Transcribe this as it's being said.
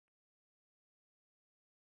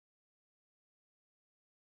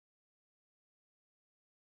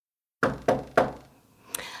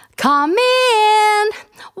Come in!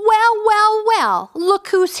 Well, well, well, look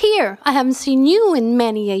who's here. I haven't seen you in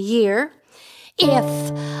many a year. If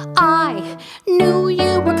I knew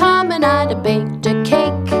you were coming, I'd have baked a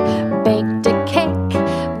cake, baked a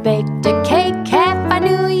cake, baked a cake. If I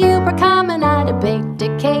knew you were coming, I'd have baked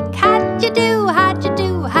a cake. How'd you do, how'd you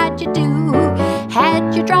do, how'd you do?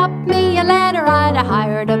 Had you dropped me a letter, I'd have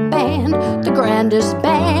hired a band, the grandest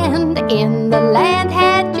band in the land.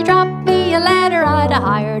 Had you dropped me a letter, I'd have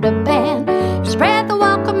hired a band to spread the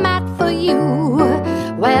welcome mat for you.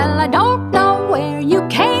 Well, I don't know where you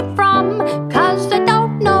came from, 'cause I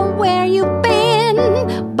don't know where you've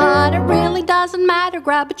been, but it really doesn't matter.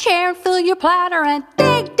 Grab a chair and fill your platter and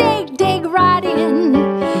dig, dig, dig right in.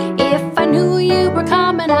 If I knew you were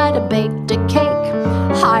coming, I'd have baked a cake,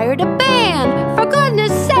 hired a band, for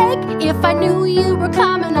goodness sake. If I knew you were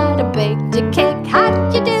coming, I'd have baked a cake.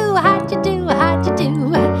 How'd you do, how'd you do, how'd you do?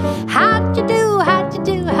 How'd you do, how'd you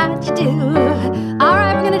do, how'd you do? All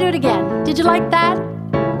right, we're gonna do it again. Did you like that?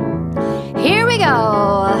 Here we go.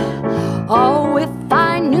 Oh, if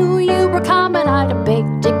I knew you were coming, I'd have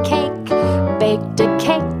baked a cake, baked a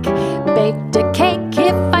cake, baked a cake.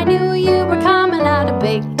 If I knew you were coming, I'd have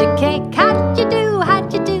baked a cake. How'd you do,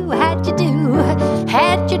 how'd you do, how'd you do?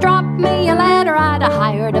 Had you dropped me a letter, I'd have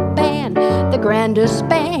hired a band, the grandest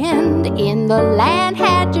band in the land.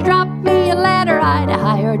 Had you dropped me a letter, I'd have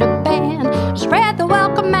hired a band to spread the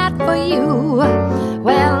welcome mat for you.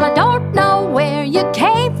 Well, I don't know where you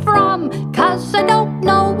came from, 'cause I don't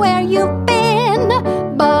know where you've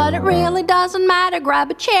been, but it really doesn't matter. Grab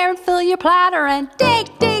a chair and fill your platter and dig,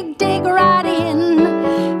 dig, dig right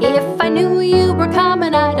in. If I knew you were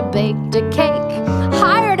coming, I'd have baked a cake,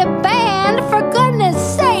 hired a band, for goodness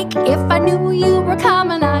sake. If I knew you were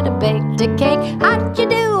coming, I'd have baked a cake. How'd you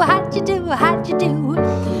do, how'd you do, how'd you do?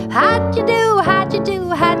 How'd you do, how'd you do,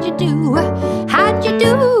 how'd you do? How'd you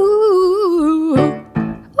do?